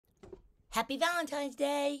Happy Valentine's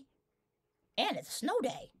Day! And it's a snow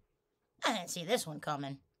day. I didn't see this one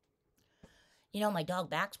coming. You know, my dog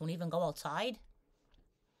Bax won't even go outside.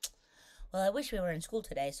 Well, I wish we were in school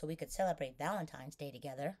today so we could celebrate Valentine's Day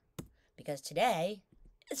together. Because today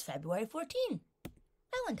is February 14th,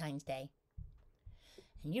 Valentine's Day.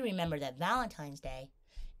 And you remember that Valentine's Day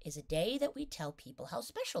is a day that we tell people how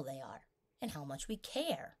special they are and how much we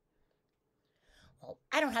care. Well,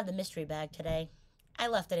 I don't have the mystery bag today. I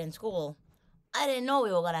left it in school. I didn't know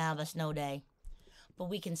we were going to have a snow day. But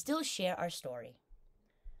we can still share our story.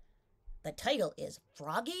 The title is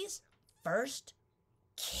Froggy's First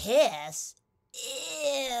Kiss.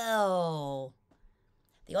 Ew.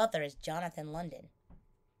 The author is Jonathan London.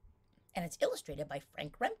 And it's illustrated by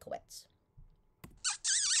Frank Remkowitz.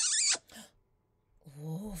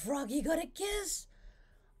 Oh, Froggy got a kiss.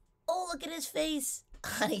 Oh, look at his face.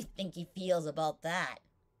 How do you think he feels about that?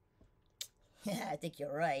 Yeah, I think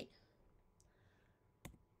you're right.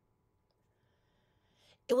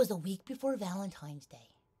 It was the week before Valentine's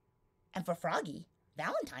Day. And for Froggy,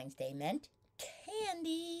 Valentine's Day meant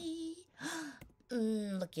candy.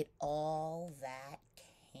 Look at all that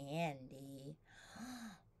candy.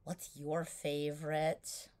 What's your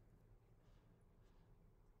favorite?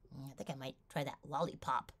 I think I might try that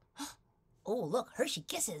lollipop. Oh, look, Hershey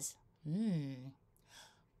Kisses.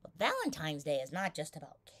 But Valentine's Day is not just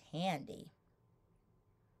about candy.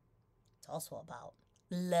 It's also about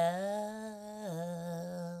love.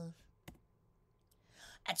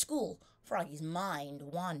 At school, Froggy's mind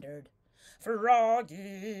wandered.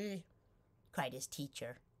 "Froggy," cried his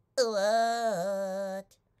teacher.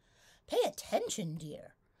 "What?" "Pay attention,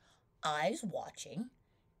 dear. Eyes watching,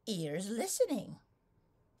 ears listening."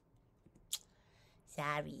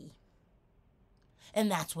 Sorry.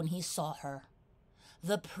 And that's when he saw her,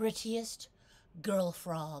 the prettiest girl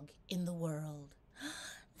frog in the world.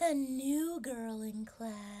 The new girl in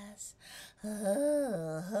class.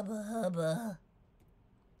 Hubba hubba.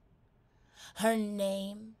 Her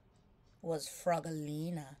name was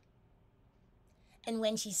Froggalina. And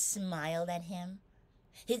when she smiled at him,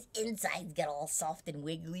 his insides got all soft and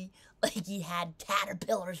wiggly, like he had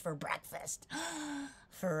caterpillars for breakfast.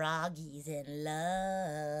 Froggy's in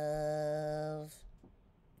love.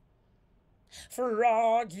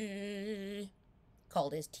 "Froggy,"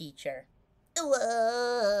 called his teacher.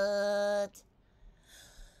 "What?"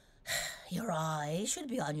 "Your eyes should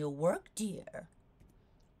be on your work, dear.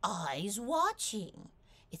 Eyes watching.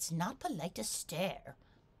 It's not polite to stare,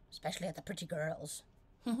 especially at the pretty girls."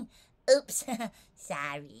 "Oops,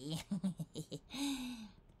 sorry."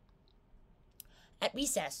 At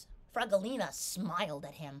recess, Froggalina smiled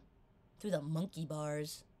at him through the monkey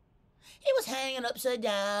bars. He was hanging upside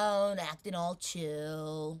down, acting all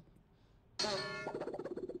chill.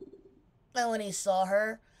 And when he saw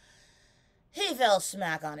her, he fell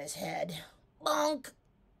smack on his head. Bonk!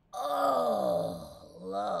 Oh,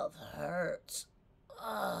 love hurts.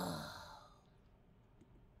 Oh.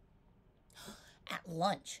 At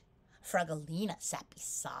lunch, Froggalina sat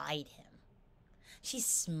beside him. She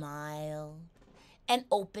smiled and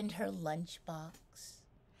opened her lunchbox.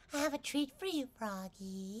 "I have a treat for you,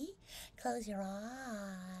 Froggy. Close your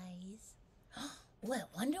eyes." Oh, I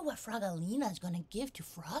wonder what Froggalina is going to give to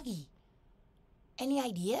Froggy. Any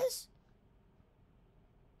ideas?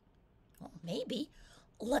 Well, maybe.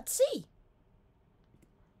 Let's see.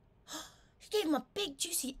 She gave him a big,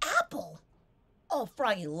 juicy apple. Oh,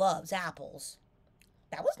 Froggy loves apples.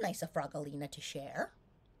 That was nice of Froggalina to share.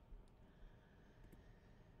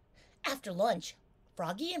 After lunch,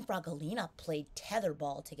 Froggy and Froggalina played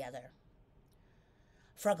tetherball together.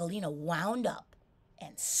 Froggalina wound up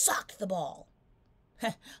and socked the ball.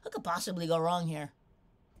 What could possibly go wrong here?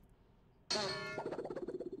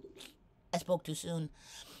 I spoke too soon,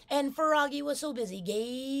 and Froggy was so busy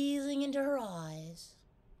gazing into her eyes,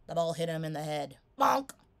 the ball hit him in the head,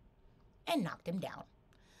 bonk, and knocked him down.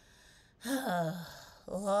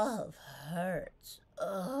 Love hurts.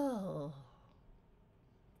 Oh.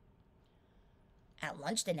 At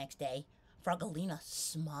lunch the next day, Froggalina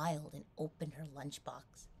smiled and opened her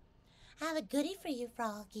lunchbox. "I have a goodie for you,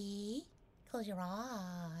 Froggy. Close your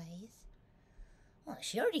eyes." Well,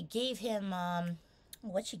 she already gave him,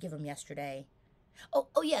 what'd she give him yesterday?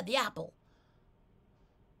 Oh yeah, the apple.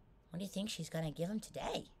 What do you think she's going to give him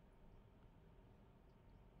today?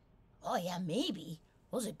 Oh yeah, maybe.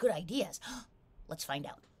 Those are good ideas. Let's find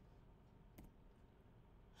out.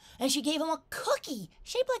 And she gave him a cookie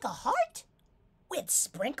shaped like a heart with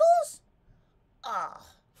sprinkles? Oh,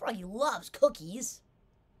 Froggy loves cookies.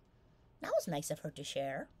 That was nice of her to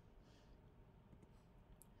share.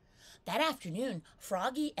 That afternoon,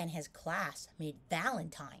 Froggy and his class made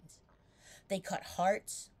valentines. They cut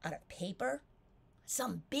hearts out of paper,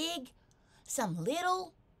 some big, some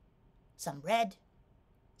little, some red,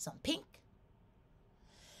 some pink.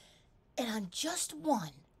 And on just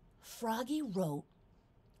one, Froggy wrote,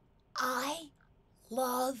 "I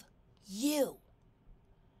love you."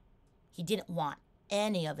 He didn't want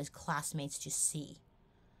any of his classmates to see,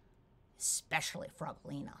 especially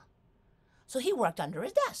Frogolina. So he worked under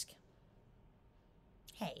his desk.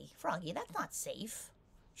 Hey, Froggy, that's not safe.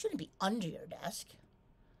 You shouldn't be under your desk.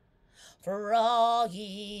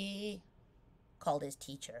 Froggy, called his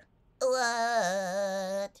teacher.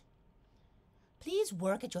 What? Please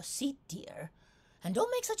work at your seat, dear, and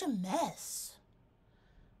don't make such a mess.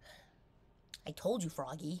 I told you,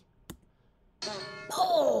 Froggy.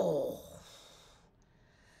 Oh!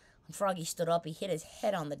 When Froggy stood up, he hit his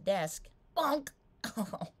head on the desk. Bonk!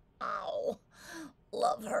 Oh, ow.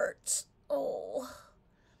 Love hurts. Oh.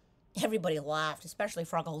 Everybody laughed, especially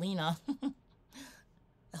Frogolina.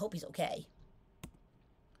 I hope he's okay.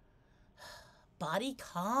 Body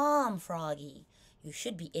calm, Froggy. You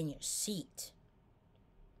should be in your seat.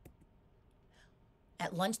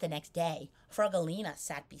 At lunch the next day, Frogolina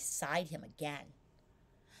sat beside him again.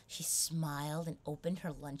 She smiled and opened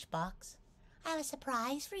her lunchbox. "I have a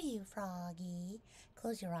surprise for you, Froggy.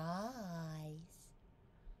 Close your eyes."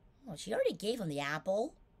 Oh, she already gave him the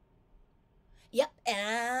apple. Yep,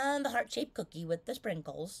 and the heart-shaped cookie with the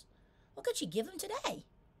sprinkles. What could she give him today?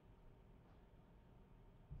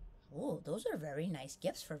 Oh, those are very nice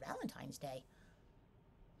gifts for Valentine's Day.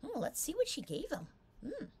 Oh, let's see what she gave him.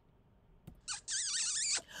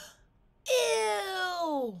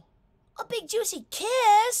 Ew! A big juicy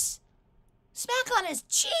kiss! Smack on his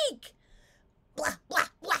cheek! Blah, blah,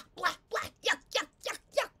 blah, blah, blah, yuck, yuck, yuck,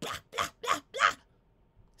 yuck, blah, blah, blah, blah,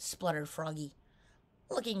 spluttered Froggy,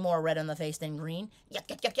 looking more red on the face than green. Yuck,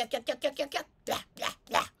 yuck, yuck, yuck, yuck, yuck, yuck, yuck, yuck, blah, blah,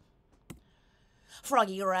 blah.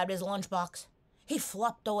 Froggy grabbed his lunchbox. He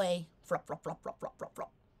flopped away. Flop, flop, flop, flop, flop, flop,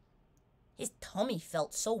 flop. His tummy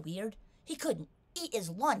felt so weird, he couldn't eat his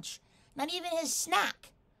lunch, not even his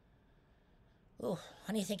snack. Ooh,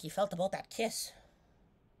 how do you think he felt about that kiss?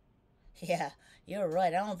 Yeah, you're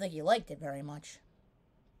right. I don't think he liked it very much.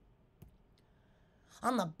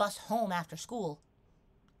 On the bus home after school,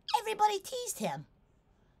 everybody teased him.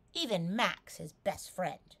 Even Max, his best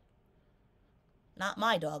friend. Not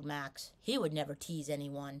my dog, Max. He would never tease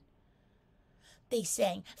anyone. They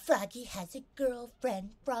sang, "Froggy has a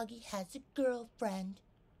girlfriend, Froggy has a girlfriend."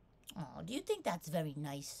 Oh, do you think that's very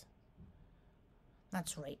nice?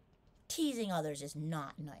 That's right. Teasing others is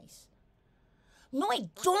not nice. "No, I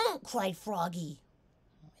don't," cried Froggy.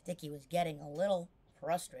 I think he was getting a little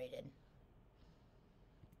frustrated.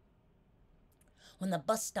 When the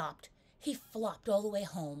bus stopped, he flopped all the way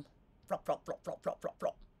home. Flop, flop, flop, flop, flop, flop,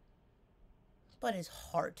 flop. But his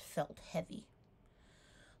heart felt heavy.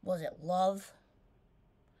 Was it love?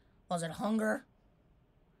 Was it hunger?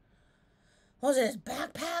 Was his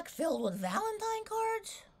backpack filled with Valentine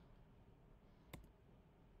cards?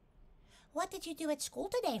 "What did you do at school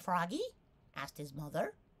today, Froggy?" asked his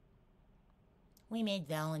mother. "We made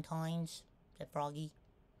Valentines," said Froggy.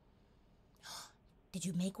 "Did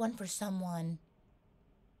you make one for someone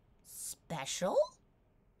special?"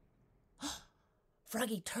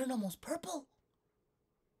 Froggy turned almost purple.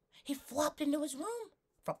 He flopped into his room.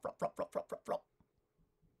 Flop, flop, flop, flop, flop, flop, flop.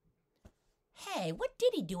 Hey, what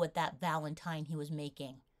did he do with that Valentine he was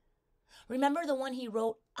making? Remember the one he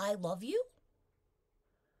wrote, "I love you"?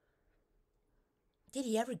 Did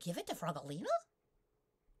he ever give it to Frogolina?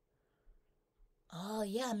 Oh,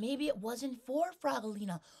 yeah, maybe it wasn't for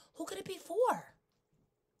Frogolina. Who could it be for?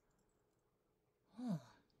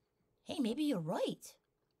 Hey, maybe you're right.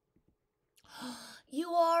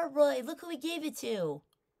 You are right. Look who he gave it to.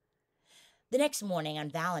 The next morning on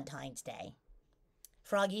Valentine's Day,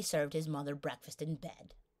 Froggy served his mother breakfast in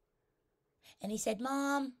bed. And he said,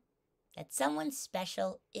 "Mom, that someone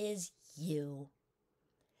special is you."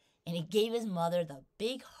 And he gave his mother the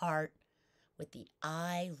big heart with the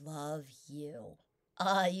 "I love you."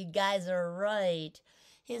 Ah, you guys are right.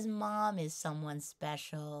 His mom is someone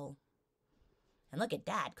special. And look at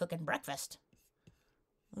Dad cooking breakfast.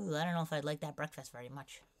 Ooh, I don't know if I'd like that breakfast very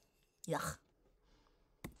much. Yuck.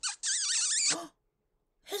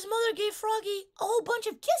 His mother gave Froggy a whole bunch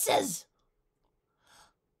of kisses.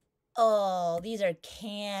 Oh, these are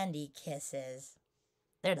candy kisses.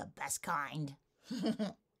 They're the best kind.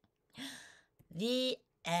 The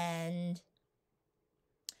end.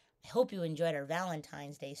 I hope you enjoyed our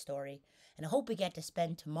Valentine's Day story, and I hope we get to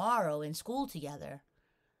spend tomorrow in school together.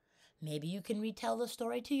 Maybe you can retell the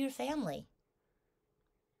story to your family.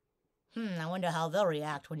 I wonder how they'll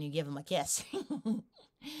react when you give them a kiss.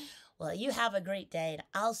 Well, you have a great day, and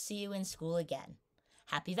I'll see you in school again.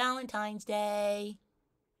 Happy Valentine's Day!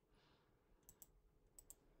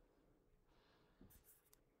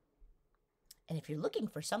 And if you're looking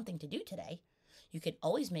for something to do today, you can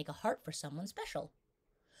always make a heart for someone special.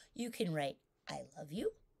 You can write, I love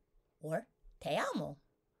you, or te amo.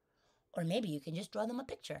 Or maybe you can just draw them a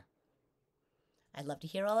picture. I'd love to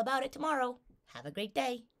hear all about it tomorrow. Have a great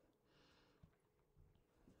day.